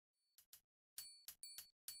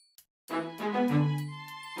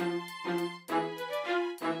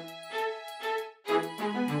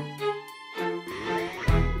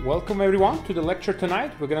Welcome everyone to the lecture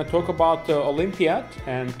tonight. We're going to talk about the Olympiad,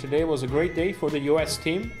 and today was a great day for the US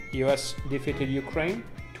team. US defeated Ukraine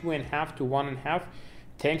 2.5 to 1.5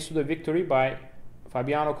 thanks to the victory by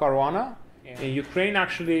Fabiano Caruana. And Ukraine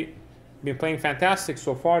actually been playing fantastic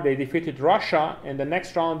so far. They defeated Russia, and the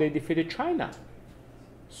next round they defeated China.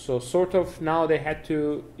 So sort of now they had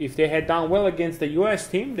to, if they had done well against the US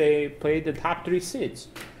team, they played the top 3 seeds.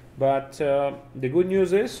 But the good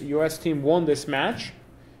news is US team won this match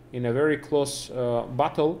in a very close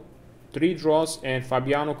battle, 3 draws, and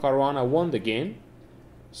Fabiano Caruana won the game.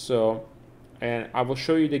 So, and I will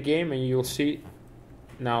show you the game and you'll see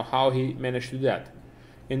now how he managed to do that.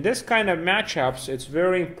 In this kind of matchups, it's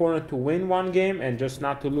very important to win one game and just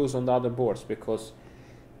not to lose on the other boards, because,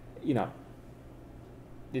 you know,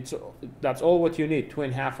 that's all what you need,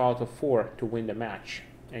 2.5 out of 4 to win the match.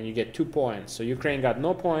 And you get 2 points. So Ukraine got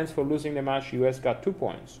no points for losing the match, US got 2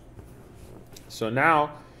 points. So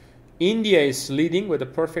now India is leading with a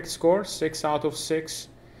perfect score, 6 out of 6.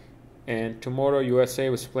 And tomorrow USA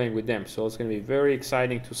was playing with them. So it's going to be very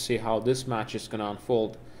exciting to see how this match is going to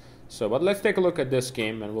unfold. So, but let's take a look at this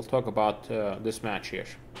game and we'll talk about this match here.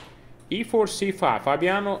 E4, C5.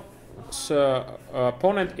 Fabiano's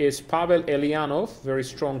opponent is Pavel Eljanov, very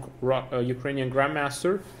strong Ukrainian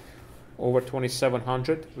Grandmaster, over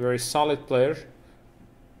 2700, very solid player.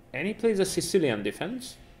 And he plays a Sicilian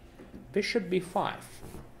defense. Bishop b5.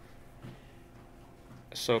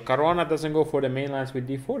 So Caruana doesn't go for the main lines with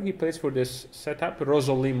d4. He plays for this setup,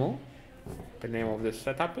 Rossolimo. The name of this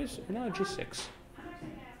setup is g6.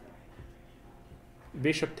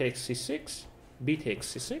 Bishop takes c6. B takes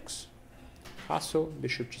c6. Hasso,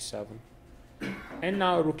 bishop g7. And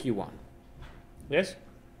now rook e1. Yes?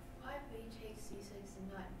 Why b takes c6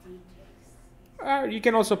 and not d takes c6? You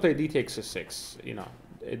can also play d takes c6, you know.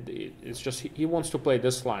 It's just he wants to play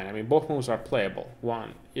this line. I mean, both moves are playable.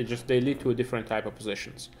 It just they lead to a different type of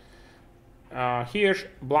positions. Here,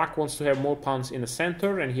 black wants to have more pawns in the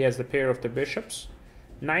center, and he has the pair of the bishops.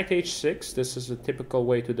 Knight h6. This is a typical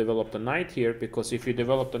way to develop the knight here, because if you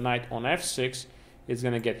develop the knight on f6, it's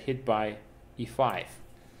going to get hit by e5.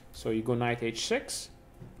 So you go knight h6,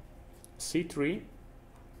 c3,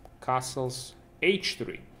 castles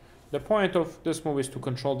h3. The point of this move is to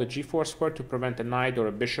control the g4 square to prevent a knight or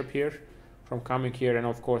a bishop here from coming here, and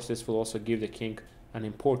of course this will also give the king an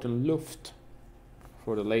important luft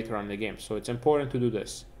for the later on in the game. So it's important to do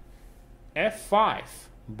this. f5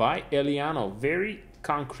 by Eljanov, very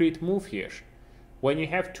concrete move here. When you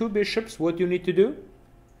have 2 bishops, what do you need to do?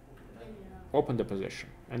 Open the position.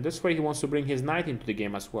 And this way he wants to bring his knight into the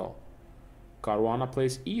game as well. Caruana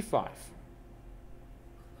plays e5.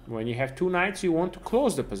 When you have 2 knights, you want to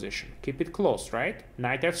close the position. Keep it closed, right?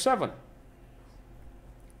 Knight f7.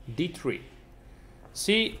 d3.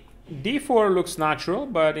 See, d4 looks natural,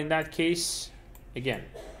 but in that case, again,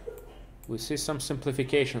 we see some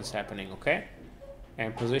simplifications happening, okay?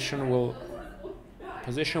 And position will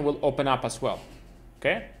open up as well,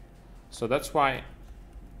 okay? So that's why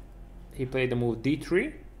he played the move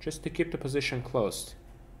d3, just to keep the position closed.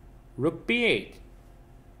 Rook b8.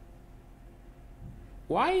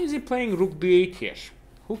 Why is he playing rook b8 here?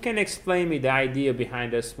 Who can explain me the idea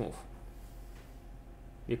behind this move?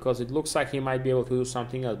 Because it looks like he might be able to do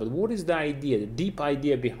something else. But what is the idea, the deep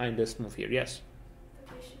idea behind this move here? Yes?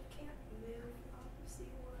 The bishop can't move off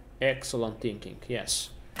c1. Excellent thinking, yes.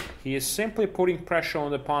 He is simply putting pressure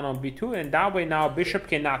on the pawn on b2, and that way now bishop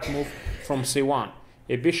cannot move from c1.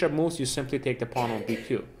 If bishop moves, you simply take the pawn on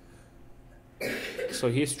b2. So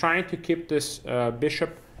he's trying to keep this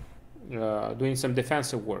bishop doing some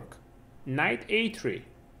defensive work. Knight a3.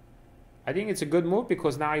 I think it's a good move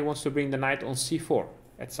because now he wants to bring the knight on c4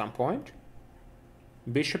 at some point.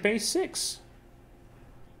 Bishop a6.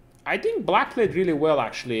 I think black played really well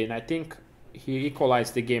actually, and I think he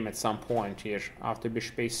equalized the game at some point here after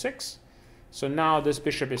bishop a6. So now this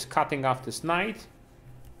bishop is cutting off this knight.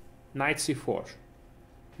 Knight c4.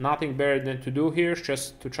 Nothing better than to do here,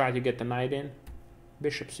 just to try to get the knight in.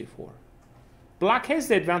 Bishop c4. Black has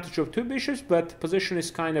the advantage of 2 bishops, but the position is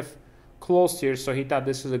kind of closed here, so he thought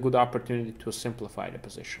this is a good opportunity to simplify the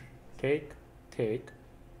position. Take, take,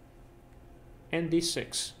 and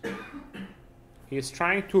d6. He is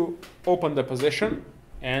trying to open the position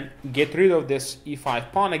and get rid of this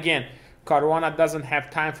e5 pawn. Again, Caruana doesn't have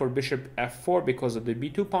time for bishop f4 because of the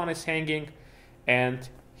b2 pawn is hanging, and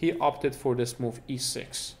he opted for this move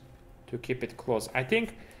e6 to keep it close. I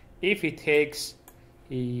think if he takes,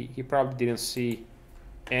 he probably didn't see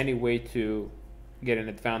any way to get an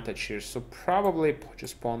advantage here. So probably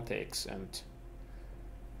just pawn takes and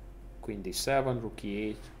queen d7, rook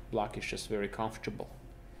e8. Black is just very comfortable.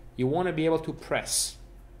 You want to be able to press.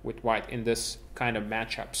 with white in this kind of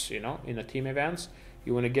matchups, you know, in the team events.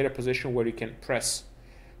 You want to get a position where you can press.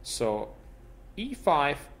 So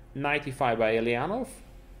e5, knight e5 by Eljanov.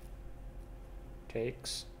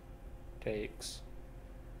 Takes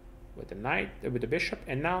with the knight, with the bishop,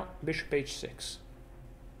 and now bishop h6.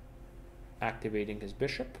 Activating his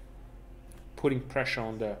bishop, putting pressure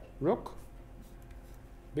on the rook.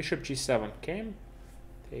 Bishop g7 came,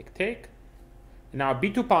 take. Now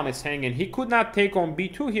b2 pawn is hanging. He could not take on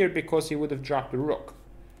b2 here because he would have dropped the rook.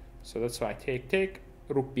 So that's why take,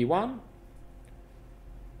 rook b1.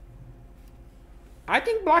 I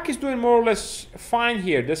think black is doing more or less fine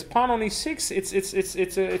here. This pawn on e6,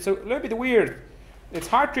 it's a little bit weird. It's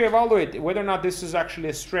hard to evaluate whether or not this is actually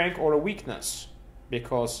a strength or a weakness,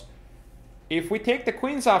 because if we take the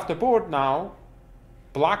queens off the board now,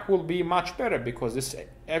 black will be much better because this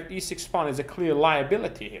e6 pawn is a clear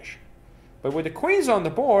liability here. But with the queens on the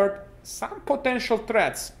board, some potential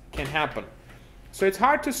threats can happen. So it's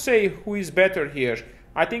hard to say who is better here.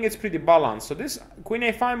 I think it's pretty balanced. So this queen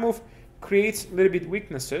a5 move creates a little bit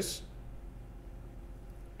weaknesses.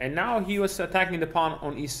 And now he was attacking the pawn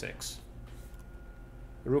on e6.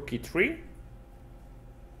 Rook e3.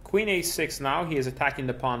 Queen a6 now. He is attacking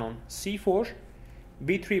the pawn on c4.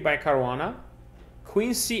 b3 by Caruana.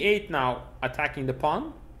 Queen c8 now attacking the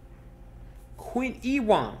pawn. Queen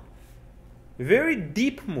e1. Very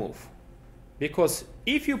deep move. Because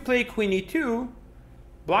if you play queen e2,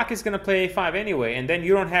 black is going to play a5 anyway, and then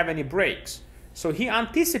you don't have any breaks. So he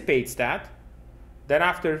anticipates that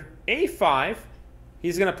after a5,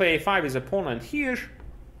 he's going to play a5 his opponent. Here,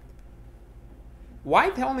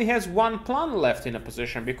 white only has one pawn left in a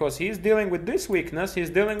position because he's dealing with this weakness, he's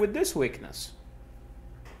dealing with this weakness.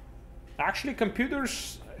 Actually,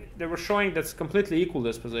 computers, they were showing that's completely equal,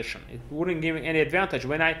 this position. It wouldn't give any advantage.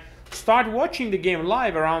 When I start watching the game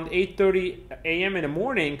live around 8:30 a.m. in the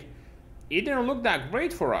morning, it didn't look that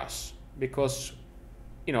great for us because,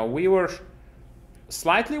 you know, we were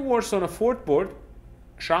slightly worse on the fourth board,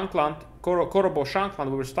 Shankland, Korobo Shankland,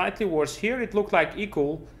 we were slightly worse. Here it looked like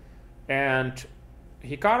equal, and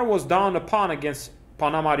Hikaru was down a pawn against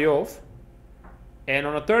Ponomariov, and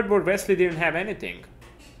on the third board Wesley didn't have anything.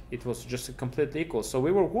 It was just completely equal. So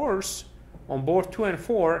we were worse on board 2 and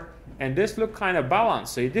 4, and this looked kind of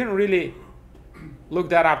balanced. So it didn't really look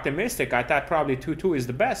that optimistic. I thought probably 2-2 is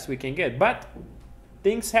the best we can get. But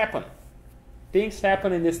things happen. Things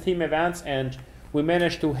happen in these team events, and we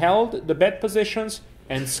managed to hold the bet positions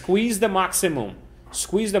and squeeze the maximum.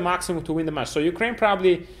 Squeeze the maximum to win the match. So Ukraine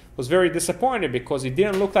probably was very disappointed because it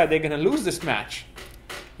didn't look like they're going to lose this match.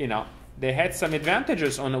 You know, they had some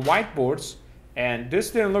advantages on the whiteboards, and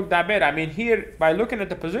this didn't look that bad. I mean, here, by looking at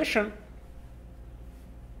the position,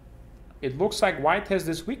 it looks like white has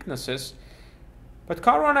these weaknesses. But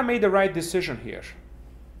Caruana made the right decision here.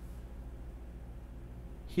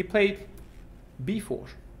 He played b4.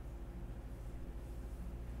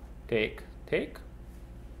 Take.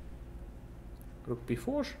 Rook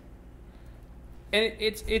b4. And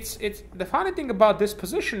it's the funny thing about this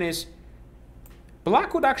position is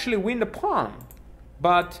black would actually win the pawn,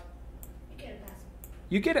 but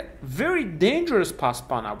you get a very dangerous pass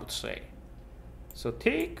pawn, I would say. So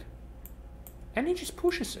take, and he just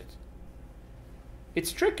pushes it.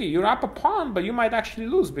 It's tricky. You're up a pawn, but you might actually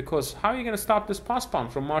lose because how are you going to stop this pass pawn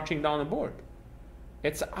from marching down the board?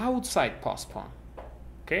 It's outside pass pawn.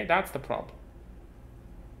 Okay, that's the problem.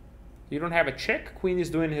 You don't have a check. Queen is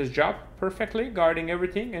doing his job perfectly, guarding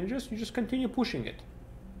everything, and you just continue pushing it.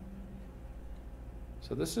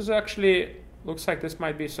 So this is actually, looks like this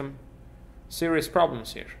might be some serious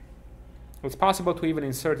problems here. It's possible to even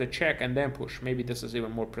insert a check and then push. Maybe this is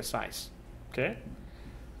even more precise. Okay.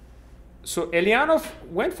 So Eljanov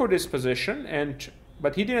went for this position,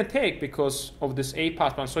 but he didn't take because of this a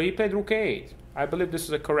pass pawn. So he played rook a8. I believe this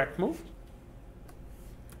is a correct move.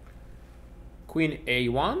 Queen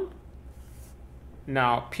a1.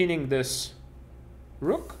 Now pinning this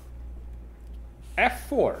rook.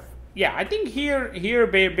 f4. Yeah, I think here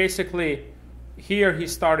basically here he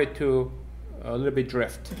started to a little bit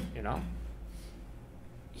drift.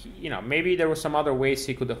 Maybe there were some other ways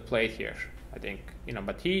he could have played here. I think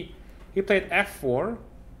but he played f4.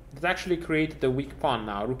 That actually created the weak pawn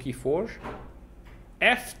now. Rook e4,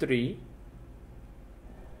 f3,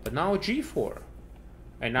 but now g4,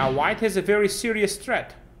 and now white has a very serious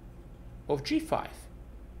threat of g5,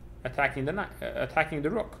 attacking the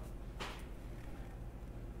rook.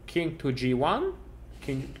 King to g1,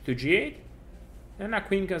 king to g8, and now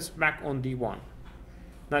queen goes back on d1.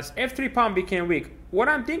 Now this f3 pawn became weak. What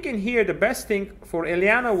I'm thinking here, the best thing for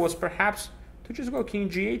Eljanov was perhaps to just go king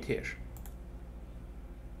g8 here.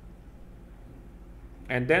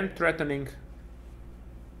 and then threatening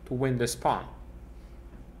to win this pawn.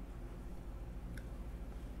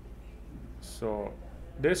 So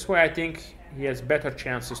this way I think he has better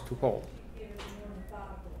chances to hold.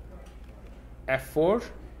 F4,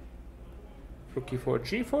 rook e4,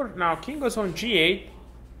 g4. Now king goes on g8,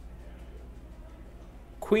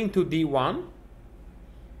 queen to d1.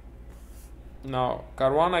 Now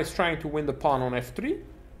Caruana is trying to win the pawn on f3.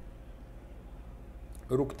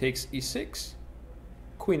 Rook takes e6,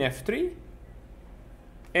 queen f3.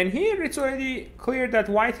 And here it's already clear that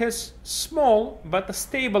white has small but a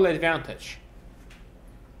stable advantage.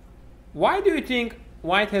 Why do you think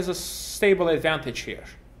white has a stable advantage here?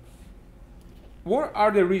 What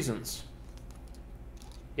are the reasons?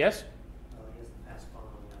 Yes? He has the passed pawn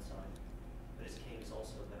on the outside, but his king is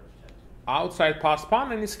also better protected. Outside passed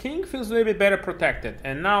pawn, and his king feels a little bit better protected.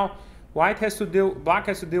 And now black has to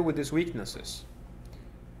deal with his weaknesses.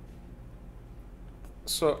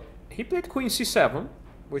 So he played queen c7,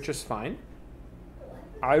 which is fine.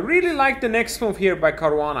 I really like the next move here by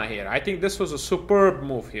Caruana here. I think this was a superb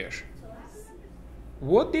move here.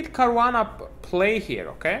 What did Caruana play here,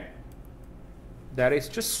 okay? That is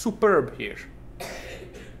just superb here.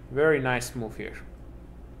 Very nice move here.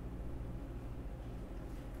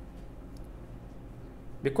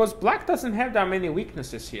 Because black doesn't have that many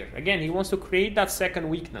weaknesses here. Again, he wants to create that second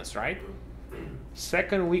weakness, right?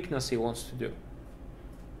 Second weakness he wants to do.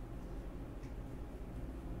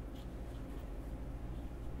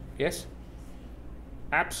 Yes?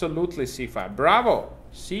 Absolutely c5. Bravo!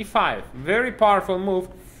 c5. Very powerful move.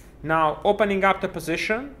 Now opening up the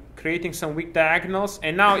position, creating some weak diagonals.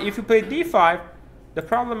 And now if you play d5, the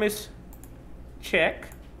problem is check.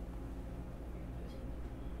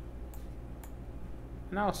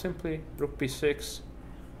 Now simply rook b6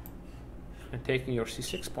 and taking your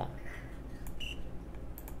c6 pawn.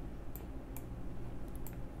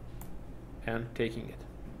 And taking it.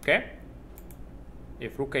 Okay?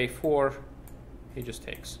 If rook a4, he just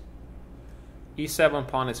takes. e7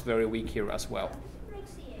 pawn is very weak here as well.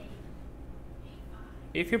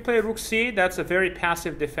 If you play rook c, that's a very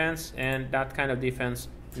passive defense, and that kind of defense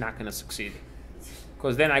not going to succeed.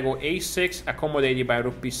 Because then I go a6, accommodated by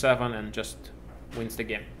rook b7, and just wins the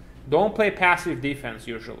game. Don't play passive defense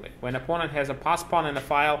usually. When opponent has a pass pawn and a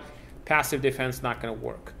file, passive defense not going to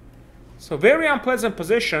work. So very unpleasant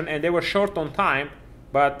position, and they were short on time,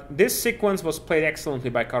 but this sequence was played excellently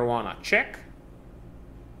by Caruana. Check.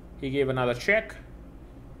 He gave another check.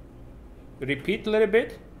 Repeat a little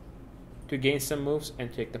bit to gain some moves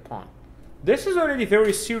and take the pawn. This is already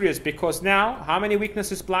very serious because now, how many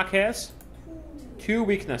weaknesses black has? 2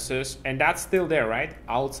 weaknesses, and that's still there, right?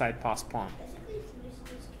 Outside pass pawn.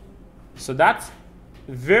 So that's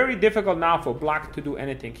very difficult now for black to do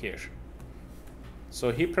anything here.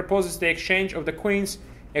 So he proposes the exchange of the queens.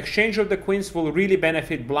 Exchange of the queens will really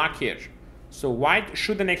benefit black here. So white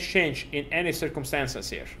shouldn't exchange in any circumstances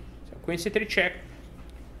here. So queen c3 check,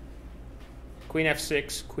 queen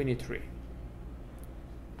f6, queen e3.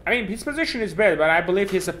 I mean, his position is bad, but I believe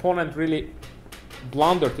his opponent really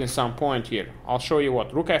blundered in some point here. I'll show you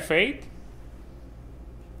what. Rook f8,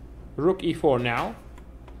 rook e4 now,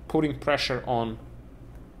 putting pressure on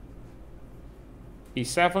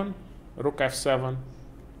e7, rook f7,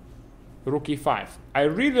 rook e5. I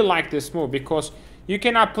really like this move because you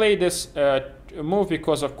cannot play this move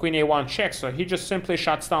because of queen a1 check, so he just simply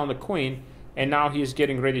shuts down the queen, and now he is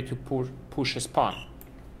getting ready to push his pawn.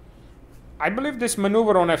 I believe this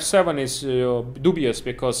maneuver on f7 is dubious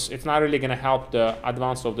because it's not really going to help the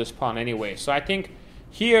advance of this pawn anyway. So I think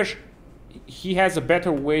here he has a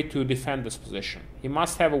better way to defend this position. He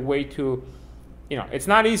must have a way to, you know, it's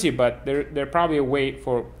not easy, but there probably a way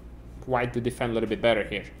for white to defend a little bit better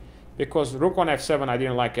here. Because rook on f7 I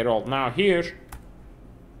didn't like at all. Now here,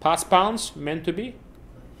 pass pawns meant to be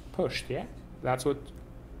pushed, yeah? That's what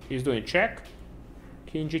he's doing. Check,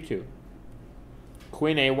 king g2.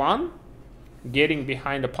 Queen a1, getting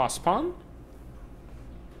behind the pass pawn.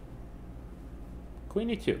 Queen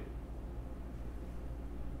e2.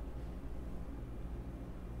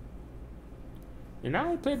 And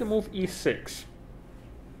now I play the move e6.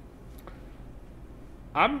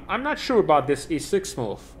 I'm not sure about this e6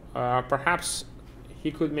 move. Perhaps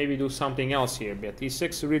he could maybe do something else here, but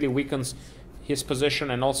e6 really weakens his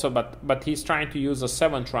position, and also, but he's trying to use a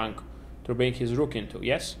 7 trunk to bring his rook into.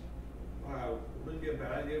 Yes? Would it be a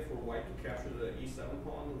bad idea for white to capture the e7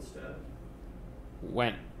 pawn instead?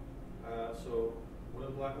 When? So what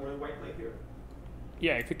did white play here?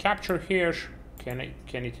 Yeah, if you capture here, can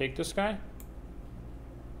he take this guy?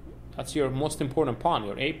 That's your most important pawn,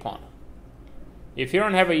 your a pawn. If you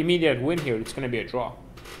don't have an immediate win here, it's going to be a draw.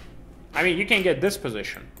 I mean, you can get this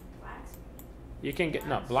position. Black's. You can get,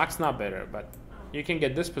 no, black's not better, but you can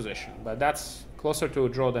get this position. But that's closer to a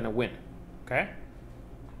draw than a win. Okay?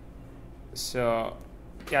 So,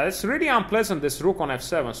 yeah, it's really unpleasant, this rook on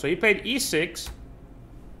f7. So he played e6.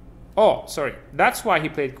 Oh, sorry. That's why he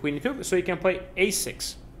played queen e2, so he can play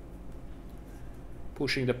a6.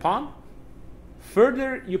 Pushing the pawn.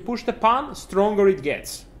 Further you push the pawn, stronger it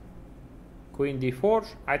gets. Queen d4.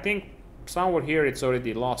 I think somewhere here it's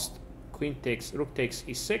already lost. Queen takes, rook takes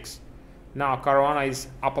e6. Now Caruana is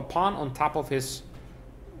up a pawn on top of his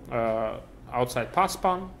outside pass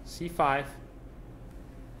pawn. c5.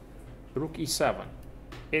 Rook e7.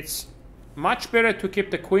 It's much better to keep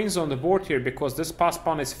the queens on the board here because this pass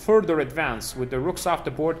pawn is further advanced. With the rooks off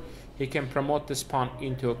the board, he can promote this pawn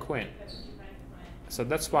into a queen. So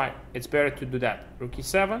that's why it's better to do that. Rook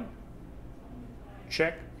e7.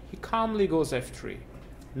 Check. He calmly goes f3.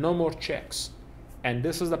 No more checks. And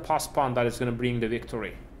this is the pass pawn that is going to bring the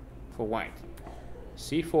victory for white.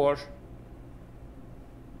 c4.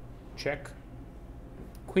 Check.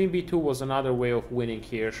 Queen b2 was another way of winning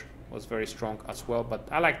here. Was very strong as well, but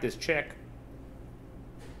I like this check.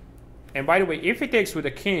 And by the way, if he takes with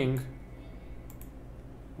a king,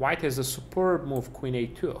 white has a superb move, queen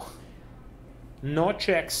a2. No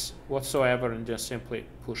checks whatsoever and just simply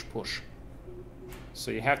push, push. So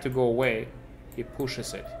you have to go away. He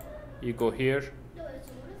pushes it. You go here.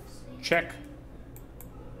 Check.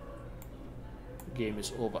 Game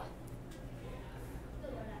is over.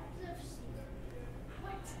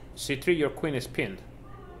 c3, your queen is pinned.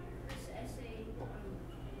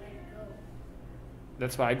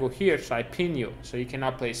 That's why I go here, so I pin you, so you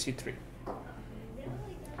cannot play c3.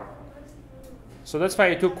 So that's why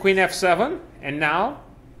I took queen f7, and now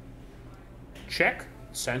check,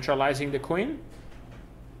 centralizing the queen.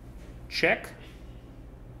 Check.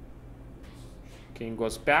 King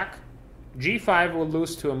goes back. g5 will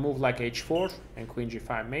lose to a move like h4, and queen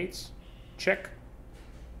g5 mates. Check.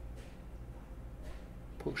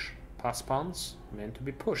 Push. Pass pawns, meant to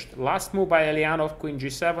be pushed. Last move by Eljanov, queen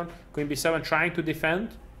g7, queen b7 trying to defend.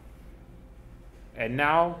 And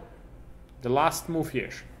now, the last move here.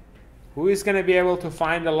 Who is going to be able to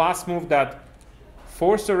find the last move that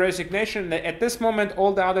forced a resignation? At this moment,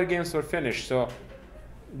 all the other games were finished. So,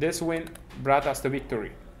 this win brought us the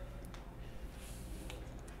victory.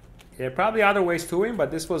 There are probably other ways to win, but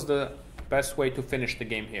this was the best way to finish the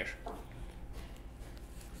game here.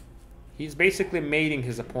 He's basically mating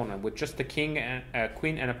his opponent. With just the king and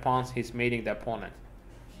queen and a pawn, he's mating the opponent.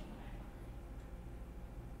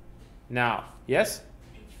 Now, yes?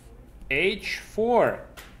 h4.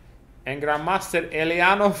 And Grandmaster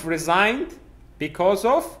Eljanov resigned because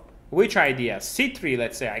of which idea? c3,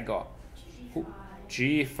 let's say I go.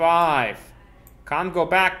 g5. Can't go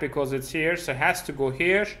back because it's here, so has to go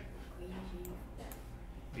here.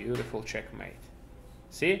 Beautiful checkmate.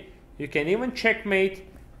 See? You can even checkmate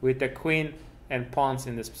with the queen and pawns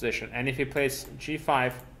in this position. And if he plays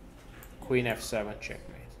g5, queen f7,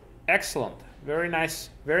 checkmate. Excellent. Very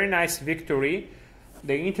nice victory.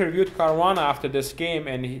 They interviewed Caruana after this game,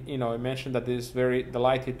 and he mentioned that he's very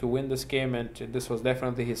delighted to win this game, and this was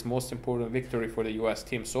definitely his most important victory for the US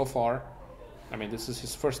team so far. I mean, this is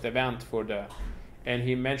his first event and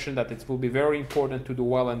he mentioned that it will be very important to do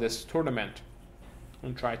well in this tournament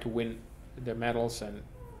and try to win the medals and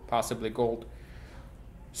possibly gold.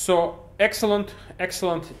 So excellent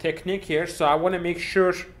technique here. So I want to make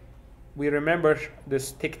sure we remember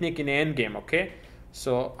this technique in the end game, okay?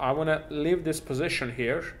 So I want to leave this position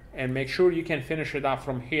here and make sure you can finish it off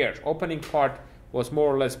from here. Opening part was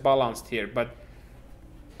more or less balanced here, but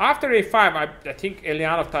after a5, I think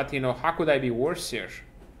Eljanov thought, how could I be worse here?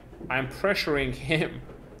 I'm pressuring him.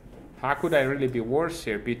 How could I really be worse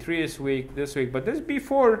here? b3 is weak, this weak, but this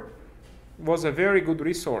b4 was a very good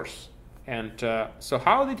resource. And so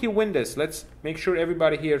how did he win this? Let's make sure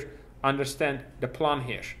everybody here understand the plan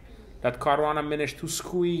here. That Caruana managed to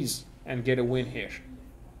squeeze and get a win here.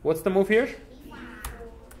 What's the move here?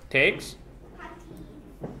 Takes.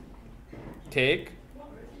 Take.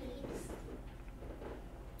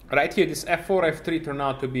 Right here, this f4, f3 turned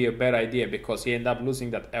out to be a bad idea because he ended up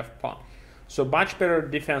losing that f pawn. So much better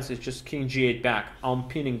defense is just king g8 back,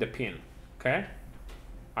 unpinning the pin. Okay?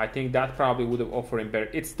 I think that probably would have offered him better.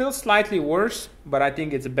 It's still slightly worse, but I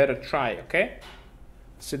think it's a better try, okay?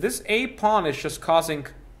 So this a pawn is just causing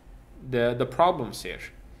the problems here.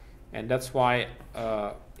 And that's why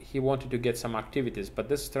he wanted to get some activities, but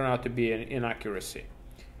this turned out to be an inaccuracy.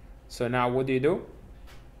 So now what do you do?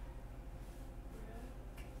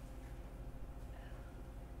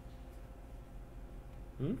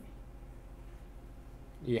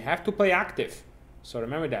 You have to play active. So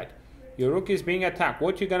remember that. Your rook is being attacked.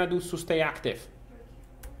 What you gonna do to stay active?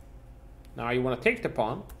 Now you want to take the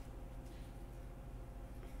pawn.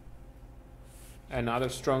 Another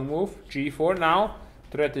strong move. G4. Now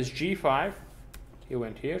threat is G5. He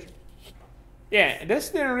went here. Yeah, this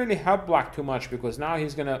didn't really help black too much because now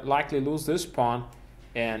he's gonna likely lose this pawn,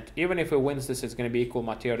 and even if he wins this, it's gonna be equal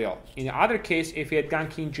material. In the other case, if he had gone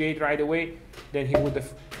king G8 right away, then he would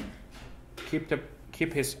have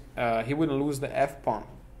he wouldn't lose the F pawn.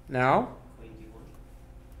 Now,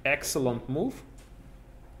 excellent move.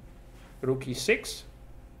 Rook E6.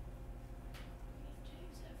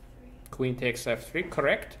 Queen takes F3,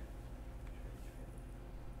 correct.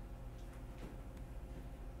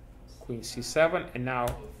 Queen C7, and now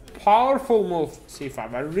powerful move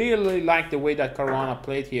C5. I really like the way that Caruana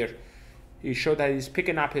played here. He showed that he's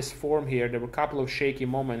picking up his form here. There were a couple of shaky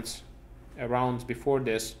moments, rounds before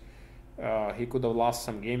this. He could have lost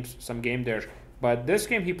some game there, but this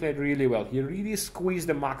game he played really well. He really squeezed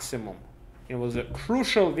the maximum. It was a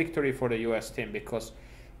crucial victory for the US team because,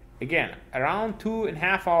 again, around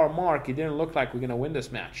 2.5 hour mark, it didn't look like we're gonna win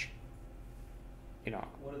this match. You know.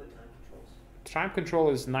 What are the time controls? Time control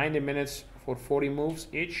is 90 minutes for 40 moves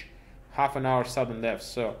each, half an hour sudden death.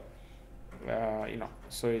 So, you know,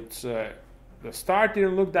 so it's the start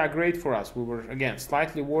didn't look that great for us. We were again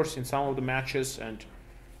slightly worse in some of the matches, and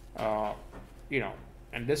you know,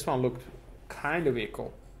 and this one looked kind of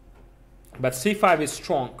equal. But C5 is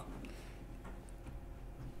strong.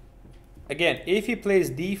 Again, if he plays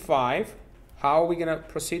D5, how are we gonna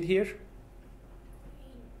proceed here?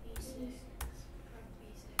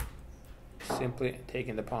 Simply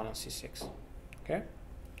taking the pawn on C6. Okay.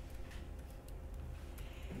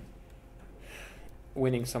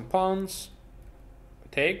 Winning some pawns.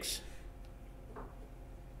 Takes.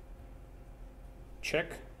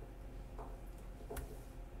 Check.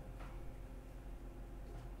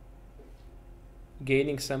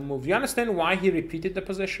 Gaining some move. You understand why he repeated the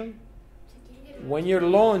position? When you're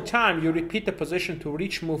low on time, you repeat the position to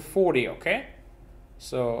reach move 40, okay?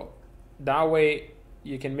 So that way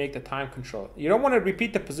you can make the time control. You don't want to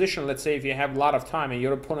repeat the position, let's say, if you have a lot of time and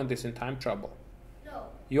your opponent is in time trouble. No.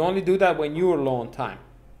 You only do that when you are low on time,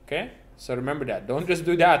 okay? So remember that. Don't just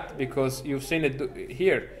do that because you've seen it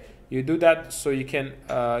here. You do that so you can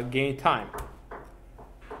gain time.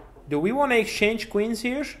 Do we want to exchange queens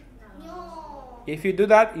here? No. If you do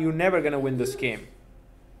that, you're never going to win this game.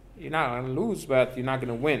 You're not going to lose, but you're not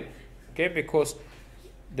going to win. Okay, because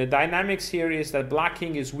the dynamics here is that black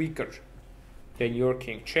king is weaker than your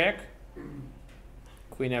king. Check.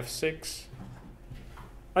 Queen F6.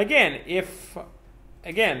 Again, if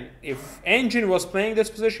Engine was playing this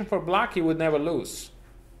position for black, he would never lose.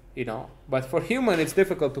 You know, but for human, it's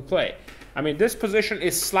difficult to play. I mean, this position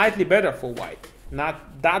is slightly better for white.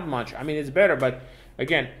 Not that much. I mean, it's better, but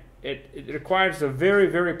again, it requires a very,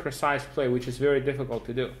 very precise play, which is very difficult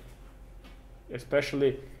to do,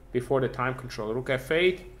 especially before the time control. Rook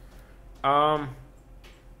F8.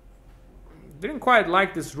 Didn't quite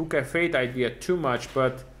like this Rook F8 idea too much,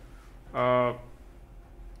 but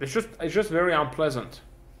it's just very unpleasant,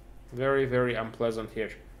 very, very unpleasant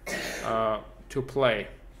here to play.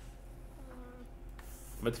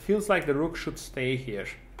 But it feels like the rook should stay here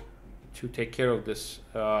to take care of this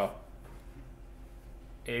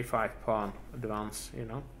A5 pawn advance, you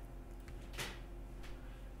know.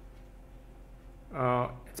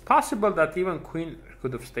 It's possible that even queen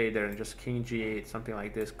could have stayed there and just king G8, something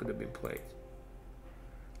like this could have been played.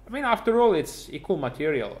 I mean, after all, it's equal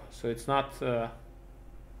material, so it's not, it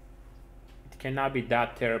cannot be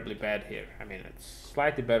that terribly bad here. I mean, it's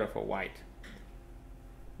slightly better for white.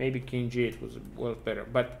 Maybe king G8 was better,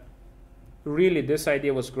 but really this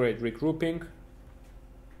idea was great. Regrouping,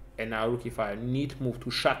 and now rook E5, neat move to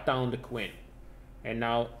shut down the queen. And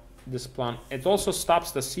now this pawn, it also stops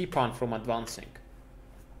the C pawn from advancing.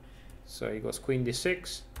 So he goes queen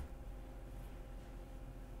D6.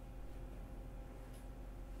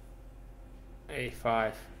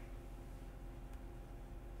 A5.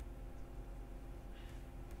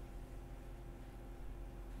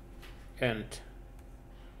 And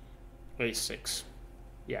A6.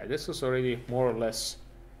 Yeah, this is already more or less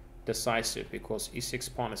decisive because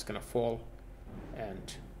E6 pawn is going to fall,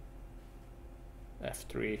 and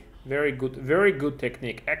F3. Very good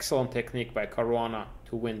technique. Excellent technique by Caruana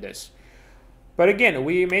to win this. But again,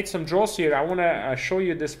 we made some draws here. I want to show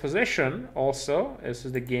you this position also. This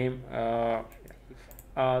is the game.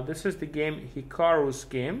 This is the game, Hikaru's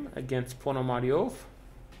game against Ponomariov.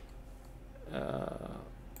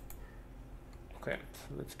 Okay, so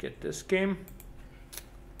let's get this game.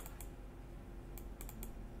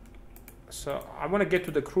 So I want to get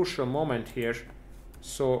to the crucial moment here.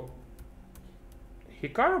 So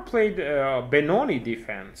Hikaru played Benoni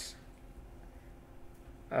defense.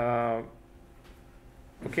 Okay.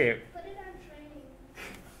 Put it on training.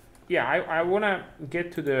 Yeah, I want to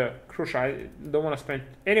get to the crucial. I don't want to spend...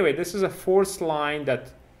 Anyway, this is a forced line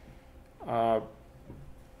that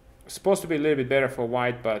supposed to be a little bit better for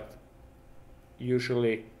white, but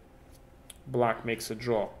usually black makes a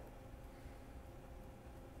draw.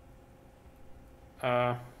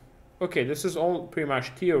 Okay, this is all pretty much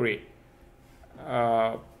theory.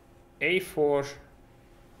 A4,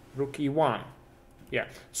 rook E1. Yeah,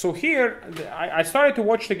 so here I started to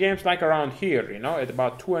watch the games like around here, you know, at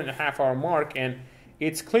about 2.5 hour mark, and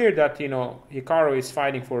it's clear that, you know, Hikaru is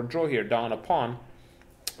fighting for a draw here, down a pawn.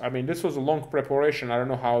 I mean, this was a long preparation. I don't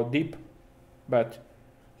know how deep, but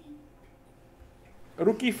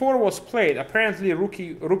rook E4 was played. Apparently, rook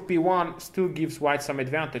B1 still gives white some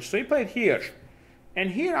advantage. So he played here, and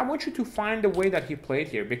here I want you to find the way that he played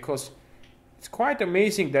here, because it's quite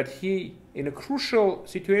amazing that he, in a crucial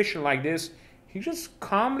situation like this, he just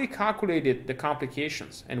calmly calculated the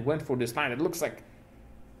complications and went for this line. It looks like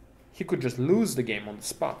he could just lose the game on the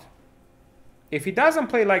spot. If he doesn't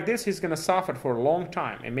play like this, he's going to suffer for a long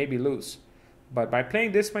time and maybe lose. But by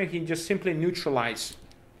playing this way, he just simply neutralized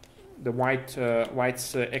the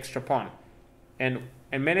white's extra pawn and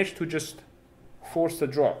managed to just force the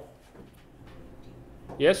draw.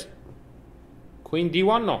 Yes? Queen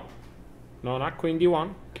D1? No. No, not Queen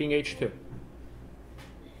D1. King H2.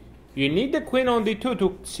 You need the queen on D2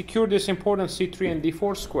 to secure this important C3 and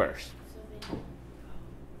D4 squares.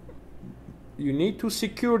 You need to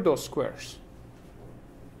secure those squares.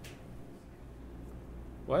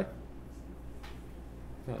 What?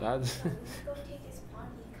 No, that's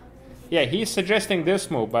yeah, he's suggesting this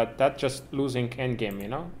move, but that's just losing endgame, you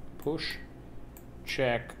know? Push,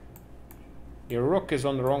 check. Your rook is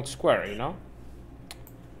on the wrong square, you know?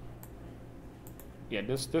 Yeah,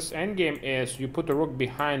 this endgame is you put the rook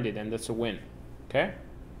behind it, and that's a win. Okay?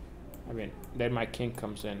 I mean, then my king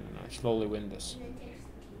comes in, and I slowly win this.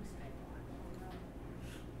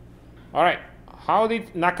 All right. How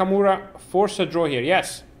did Nakamura force a draw here?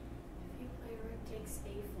 Yes.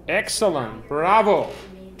 Excellent. Bravo.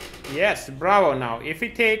 Yes, bravo. Now, if he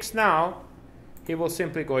takes now, he will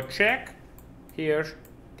simply go check. Here,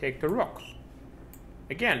 take the rook.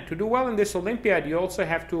 Again, to do well in this Olympiad, you also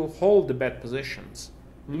have to hold the bet positions.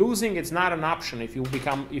 Losing is not an option if you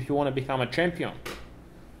want to become a champion.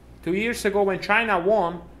 2 years ago, when China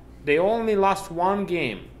won, they only lost one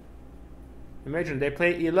game. Imagine they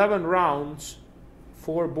played 11 rounds,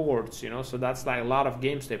 4 boards. You know, so that's like a lot of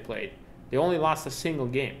games they played. They only lost a single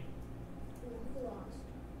game.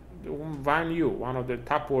 Van Yu, one of the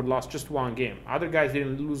top board, lost just one game. Other guys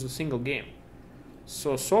didn't lose a single game.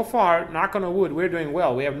 So far, knock on wood, we're doing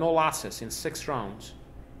well. We have no losses in 6 rounds.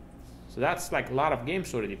 So that's like a lot of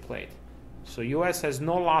games already played. So US has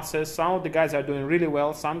no losses. Some of the guys are doing really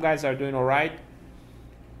well. Some guys are doing all right.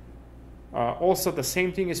 Also, the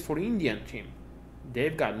same thing is for Indian team.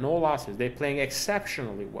 They've got no losses. They're playing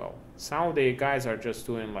exceptionally well. Some of the guys are just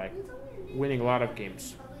doing like winning a lot of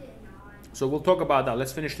games. So we'll talk about that.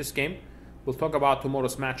 Let's finish this game. We'll talk about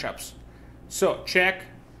tomorrow's matchups. So check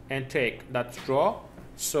and take. That's draw.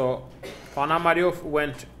 So Ponomariov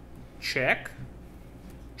went check.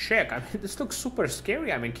 Check. I mean, this looks super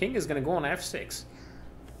scary. I mean, king is going to go on f6.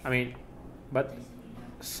 I mean, but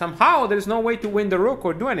somehow there's no way to win the rook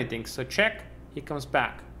or do anything. So check. He comes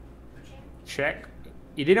back. Check.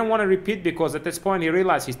 He didn't want to repeat because at this point he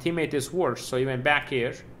realized his teammate is worse. So he went back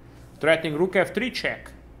here, threatening rook f3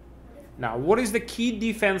 check. Now, what is the key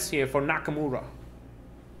defense here for Nakamura?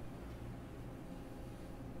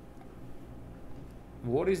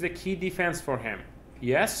 What is the key defense for him?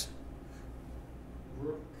 Yes?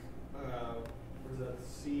 Rook, what is that,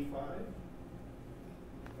 C5?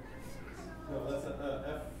 No, that's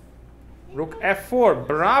F. Rook F4,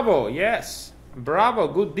 bravo, yes. Bravo,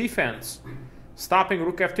 good defense. Stopping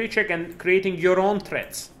rook F3 check and creating your own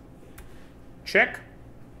threats. Check.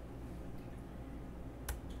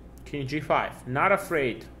 King G5, not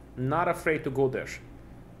afraid to go there.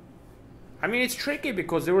 I mean, it's tricky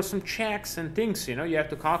because there were some checks and things, you know, you have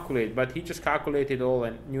to calculate, but he just calculated all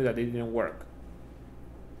and knew that it didn't work.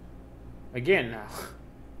 Again now,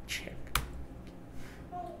 check.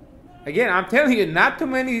 Again, I'm telling you, not too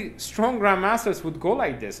many strong grandmasters would go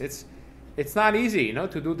like this. It's not easy, you know,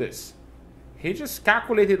 to do this. He just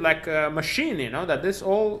calculated like a machine, you know, that this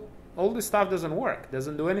all this stuff doesn't work,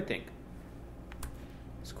 doesn't do anything.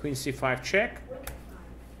 It's Queen C5 check,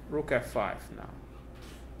 Rook F5 now.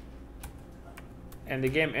 And the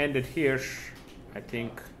game ended here, I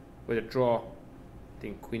think, with a draw. I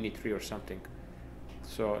think Queen E3 or something.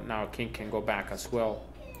 So now king can go back as well.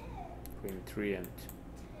 Queen 3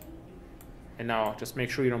 and now just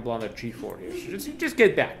make sure you don't blunder g4 here. So just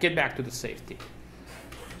get back to the safety.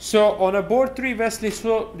 So on a board 3, Wesley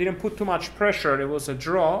So didn't put too much pressure. It was a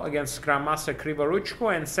draw against Grandmaster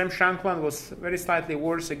Krivoruchko, and Sam Shankland was very slightly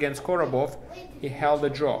worse against Korobov. He held a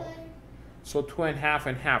draw. So 2.5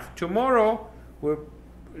 and half. Tomorrow we're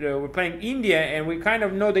playing India, and we kind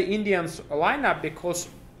of know the Indians lineup because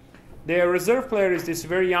their reserve player is this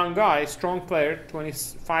very young guy, strong player,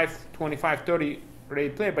 25, 30 ready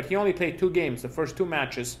player, but he only played 2 games, the first 2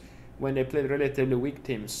 matches when they played relatively weak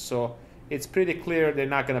teams. So it's pretty clear they're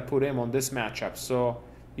not going to put him on this matchup. So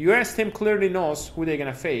the US team clearly knows who they're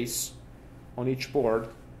going to face on each board.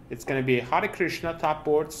 It's going to be Hare Krishna, top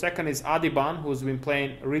board. Second is Adiban, who's been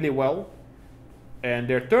playing really well. And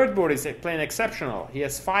their third board is playing exceptional. He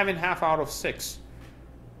has 5.5 out of 6.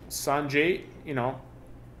 Sanjay,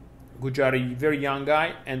 Gujari, very young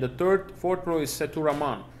guy. And the fourth pro is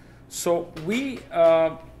Seturaman. So we,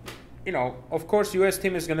 of course, US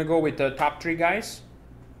team is going to go with the top 3 guys.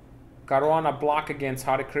 Caruana block against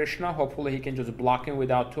Hare Krishna. Hopefully he can just block him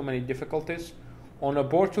without too many difficulties. On a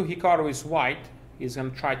board 2, Hikaru is white. He's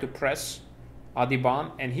going to try to press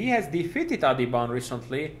Adiban. And he has defeated Adiban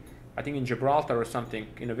recently, I think in Gibraltar or something,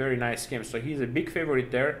 in a very nice game. So he's a big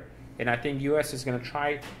favorite there. And I think US is going to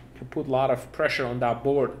try to put a lot of pressure on that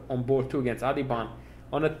board, on board 2 against Adiban.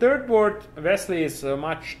 On the third board, Wesley is a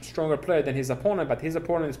much stronger player than his opponent, but his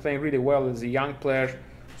opponent is playing really well. He's a young player.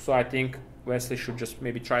 So I think Wesley should just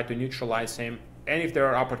maybe try to neutralize him, and if there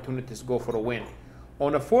are opportunities, go for a win.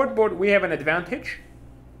 On the fourth board, we have an advantage.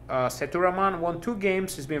 Seturaman won 2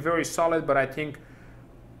 games. He's been very solid, but I think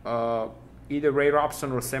either Ray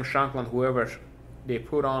Robson or Sam Shankland, whoever they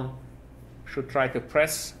put on, should try to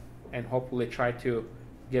press and hopefully try to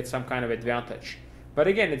get some kind of advantage. But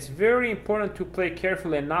again, it's very important to play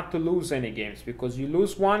carefully and not to lose any games, because you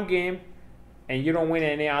lose 1 game and you don't win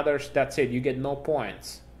any others, that's it. You get no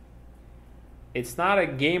points. It's not a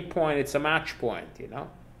game point, it's a match point,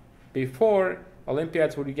 Before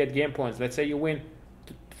Olympiads, where you get game points, let's say you win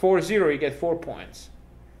 4-0, you get 4 points.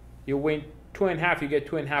 You win 2.5, you get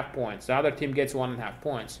 2.5 points. The other team gets 1.5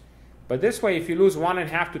 points. But this way, if you lose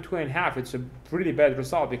 1.5 to 2.5, it's a pretty bad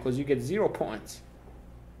result because you get 0 points.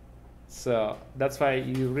 So that's why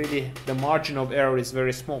the margin of error is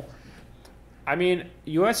very small. I mean,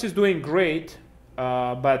 US is doing great.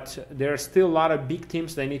 But there are still a lot of big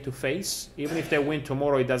teams they need to face. Even if they win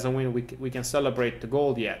tomorrow, it doesn't win. We can celebrate the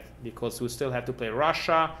gold yet, because we still have to play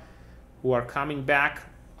Russia, who are coming back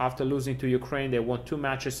after losing to Ukraine. They won 2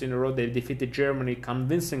 matches in a row. They defeated Germany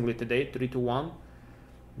convincingly today, 3-1.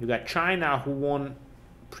 You got China, who won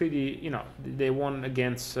they won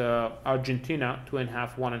against Argentina,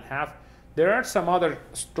 2.5, 1.5. There are some other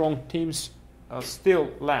strong teams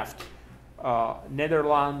still left.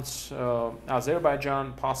 Netherlands,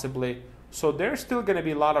 Azerbaijan, possibly. So there's still going to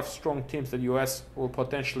be a lot of strong teams that US will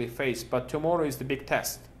potentially face, but tomorrow is the big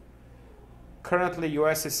test. Currently,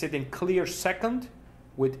 US is sitting clear second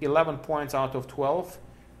with 11 points out of 12,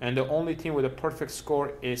 and the only team with a perfect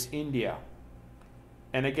score is India.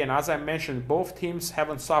 And again, as I mentioned, both teams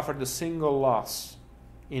haven't suffered a single loss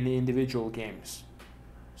in the individual games.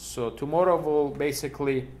 So tomorrow will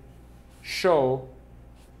basically show,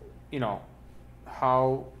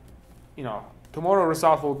 how, tomorrow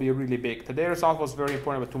result will be really big. Today's result was very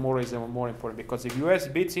important, but tomorrow is even more important, because if US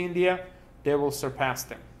beats India, they will surpass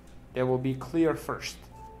them. They will be clear first.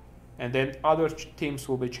 And then other teams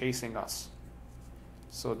will be chasing us.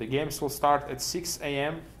 So the games will start at 6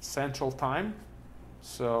 a.m. Central Time.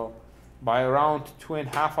 So by around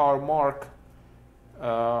 2.5 hour mark,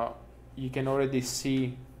 you can already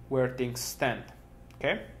see where things stand.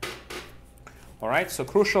 Okay? All right, so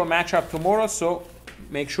crucial matchup tomorrow, so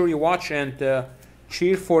make sure you watch and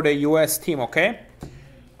cheer for the US team, okay?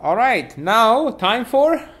 All right, now time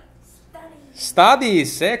for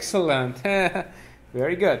studies. Excellent.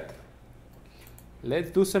 Very good. Let's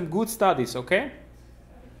do some good studies, okay?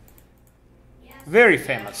 Yes. Very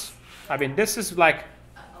famous. I mean, this is like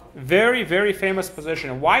very, very famous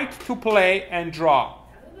position. White to play and draw.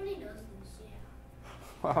 Everybody knows this,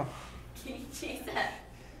 yeah. Wow. Can you change that?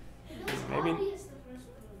 Maybe. Obvious the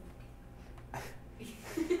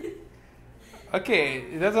first move. Okay,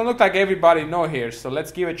 it doesn't look like everybody know here, so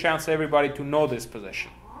let's give a chance to everybody to know this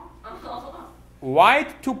position.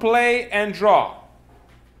 White to play and draw.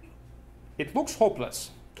 It looks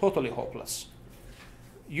hopeless, totally hopeless.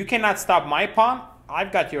 You cannot stop my pawn.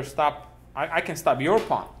 I've got your stop. I can stop your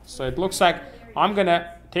pawn. So it looks like I'm going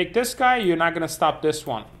to take this guy. You're not going to stop this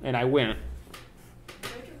one, and I win.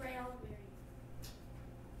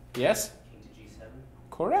 Yes? King to G7.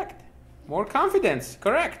 Correct. More confidence.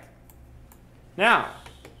 Correct. Now,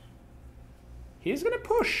 he's going to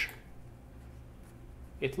push.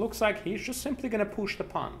 It looks like he's just simply going to push the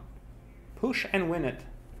pawn. Push and win it.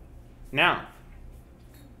 Now,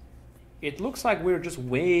 it looks like we're just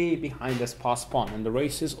way behind this pass pawn and the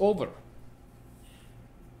race is over.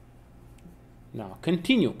 Now,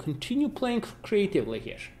 continue playing creatively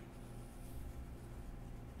here.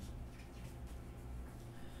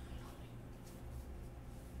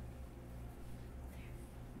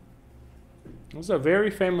 It was a very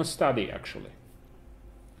famous study, actually.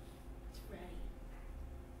 It's ready.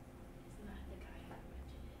 It's not the guy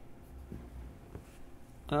who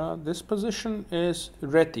mentioned it. This position is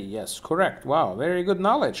Reti, yes, correct. Wow, very good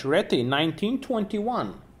knowledge. Reti,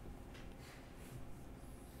 1921.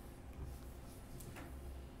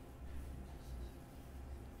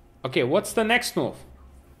 Okay, what's the next move?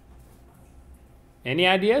 Any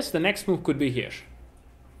ideas? The next move could be here.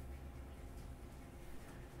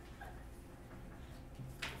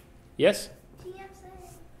 Yes? King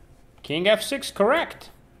F6. King F6, correct.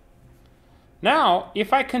 Now,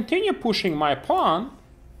 if I continue pushing my pawn,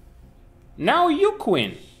 now you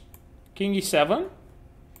queen. King E7.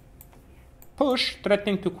 Push,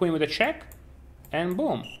 threatening to queen with a check. And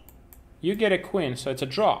boom. You get a queen, so it's a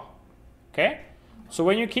draw. Okay? So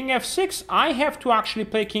when you King F6, I have to actually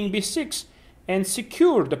play King B6 and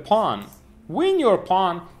secure the pawn. Win your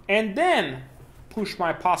pawn, and then push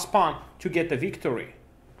my pass pawn to get the victory.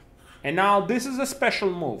 And now this is a special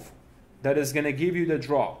move that is going to give you the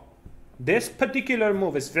draw. This particular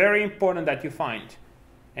move is very important that you find.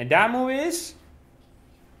 And that move is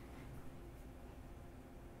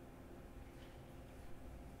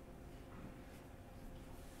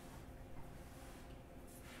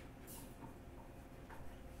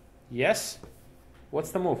yes. What's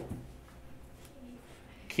the move?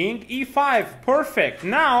 King E5. Perfect.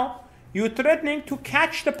 Now you're threatening to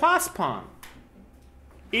catch the pass pawn.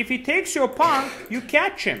 If he takes your pawn, you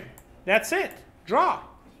catch him. That's it. Draw.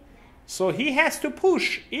 So he has to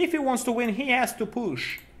push. If he wants to win, he has to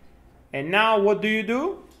push. And now what do you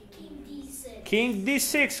do? King D6. King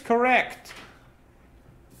D6, correct.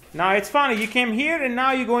 Now it's funny. You came here and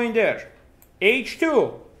now you're going there.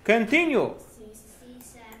 H2. Continue.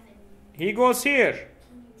 C7. He goes here.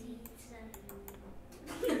 King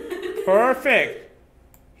D7. Perfect.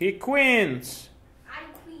 He queens. I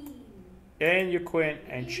queen. And you queen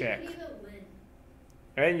and check. You either win.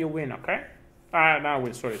 And you win, okay? Not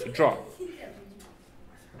win, sorry, it's a draw.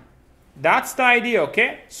 That's the idea,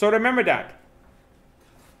 okay? So remember that.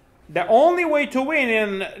 The only way to win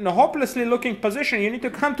in a hopelessly looking position, you need to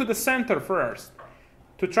come to the center first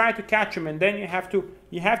to try to catch him, and then you have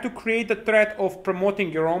to create the threat of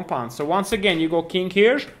promoting your own pawn. So once again, you go king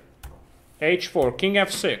here, h4, king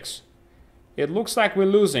f6. It looks like we're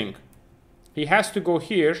losing. He has to go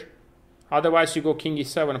here, otherwise you go king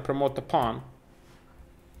e7 and promote the pawn.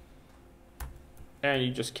 And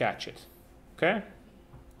you just catch it, okay?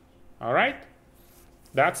 All right?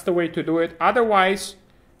 That's the way to do it. Otherwise,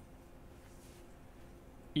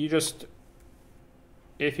 you just,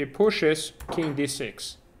 if he pushes, king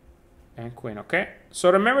d6 and queen, okay?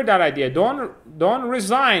 So remember that idea. Don't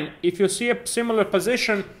resign if you see a similar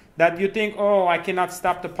position that you think, oh, I cannot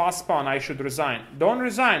stop the pass pawn, I should resign. Don't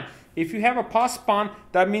resign. If you have a pass pawn,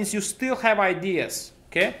 that means you still have ideas,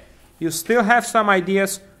 okay? You still have some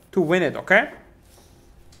ideas to win it, okay?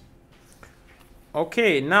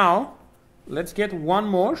 Okay, now let's get one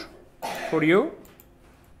more for you.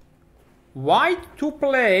 White to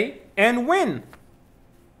play and win.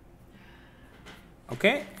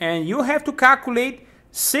 Okay, and you have to calculate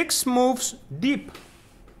 6 moves deep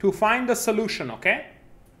to find the solution, okay?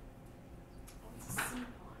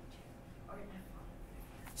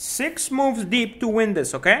 6 moves deep to win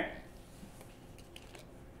this, okay?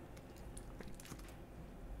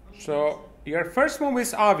 So your first move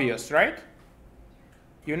is obvious, right?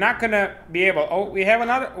 You're not gonna be able. Oh, we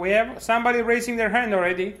have somebody raising their hand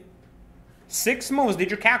already. 6 moves.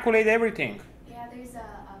 Did you calculate everything? Yeah, there's a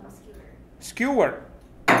Skewer. skewer.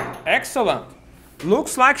 Excellent.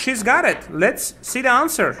 Looks like she's got it. Let's see the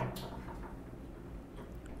answer.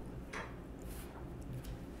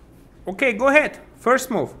 Okay, go ahead.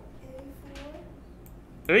 First move.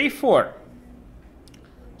 A4.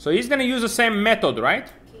 So he's gonna use the same method,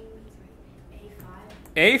 right? King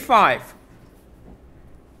A5. A5.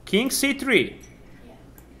 King c3. Yeah.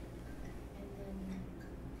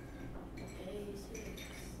 And then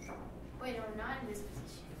A6. Wait, no, not in this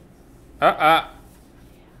position.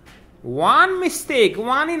 One mistake,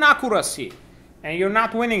 one inaccuracy, and you're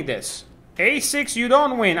not winning this. A6, you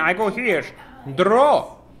don't win. I go here.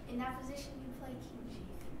 Draw. In that position, you play King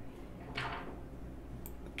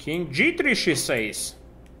King G3, she says.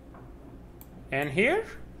 And here?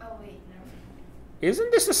 Oh, wait, no.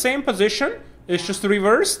 Isn't this the same position? It's just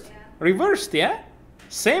reversed? Yeah. Reversed, yeah?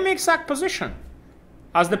 Same exact position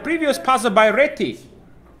as the previous puzzle by Reti. You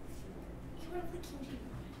want to play King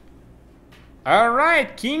G1?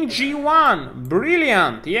 Alright, King G1.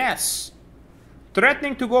 Brilliant, yes.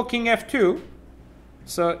 Threatening to go King F2.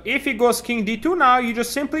 So if he goes King D2 now, you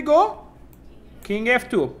just simply go King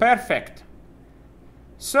F2. Perfect.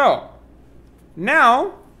 So,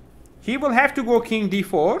 now he will have to go King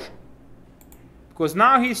D4. Because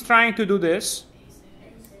now he's trying to do this.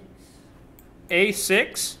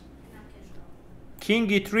 A6. King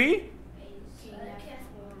E3.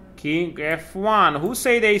 King F1. Who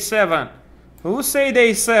said A7? Who said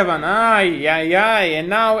A7? Ay, ay, ay. And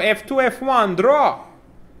now F2, F1. Draw.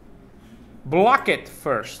 Block it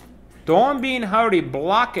first. Don't be in a hurry.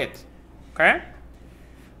 Block it. Okay?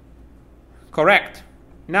 Correct.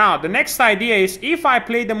 Now, the next idea is, if I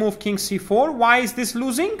play the move King C4, why is this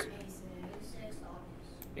losing?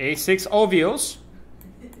 A6 obvious.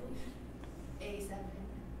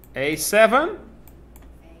 A7.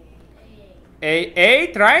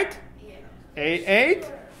 A8, right?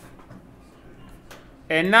 A8.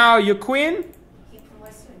 And now your queen.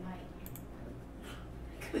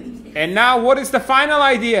 And now what is the final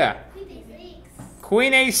idea?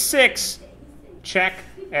 Queen A6. Check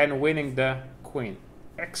and winning the queen.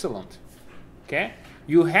 Excellent. Okay?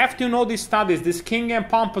 You have to know these studies. These king and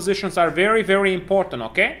pawn positions are very, very important,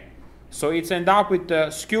 okay? So it's end up with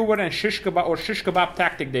the skewer and shish kebab, or shish kebab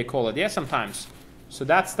tactic they call it, yeah, sometimes. So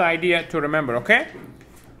that's the idea to remember, okay?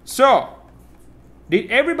 So,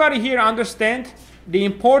 did everybody here understand the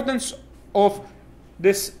importance of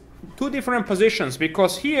this two different positions?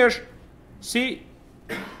 Because here, see,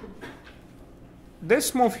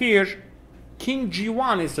 this move here, King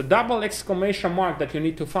G1 is the double exclamation mark that you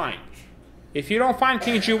need to find. If you don't find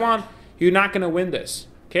King G1, you're not going to win this.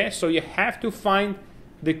 Okay, so you have to find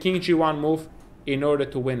the King G1 move in order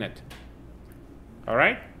to win it. All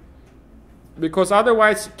right? Because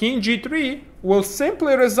otherwise, King G3 will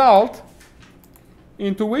simply result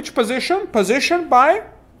into which position? Position by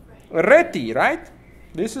Reti, right?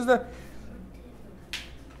 This is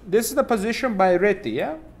the position by Reti,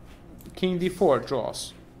 yeah? King D4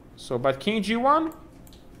 draws. So, but King G1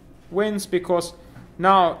 wins because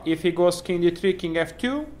now if he goes King D3, King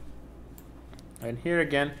F2, and here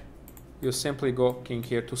again, you simply go King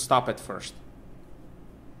here to stop it first.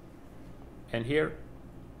 And here,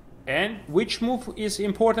 and which move is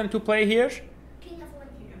important to play here? King F1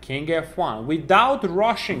 here. King F1, without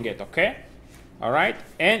rushing it, okay? All right,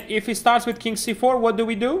 and if he starts with King C4, what do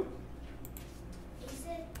we do?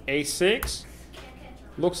 A6.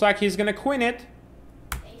 Looks like he's gonna queen it.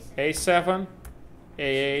 A7,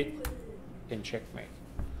 A8, and checkmate.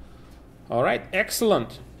 All right,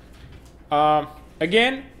 excellent.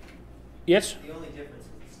 Again, yes? The only difference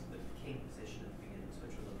is the king position at the beginning,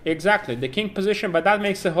 which was Exactly, the king position, but that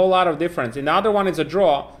makes a whole lot of difference. In the other one is a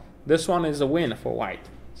draw, this one is a win for white.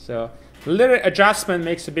 So, little adjustment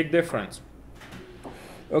makes a big difference.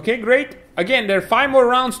 Okay, great. Again, there are 5 more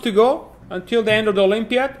rounds to go until the end of the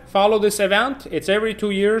Olympiad. Follow this event. It's every 2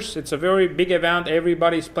 years. It's a very big event.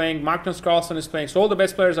 Everybody's playing. Magnus Carlsen is playing. So all the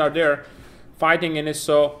best players are there fighting in it.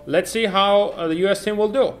 So let's see how the US team will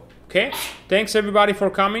do. Okay? Thanks everybody for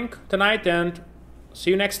coming tonight, and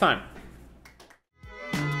see you next time.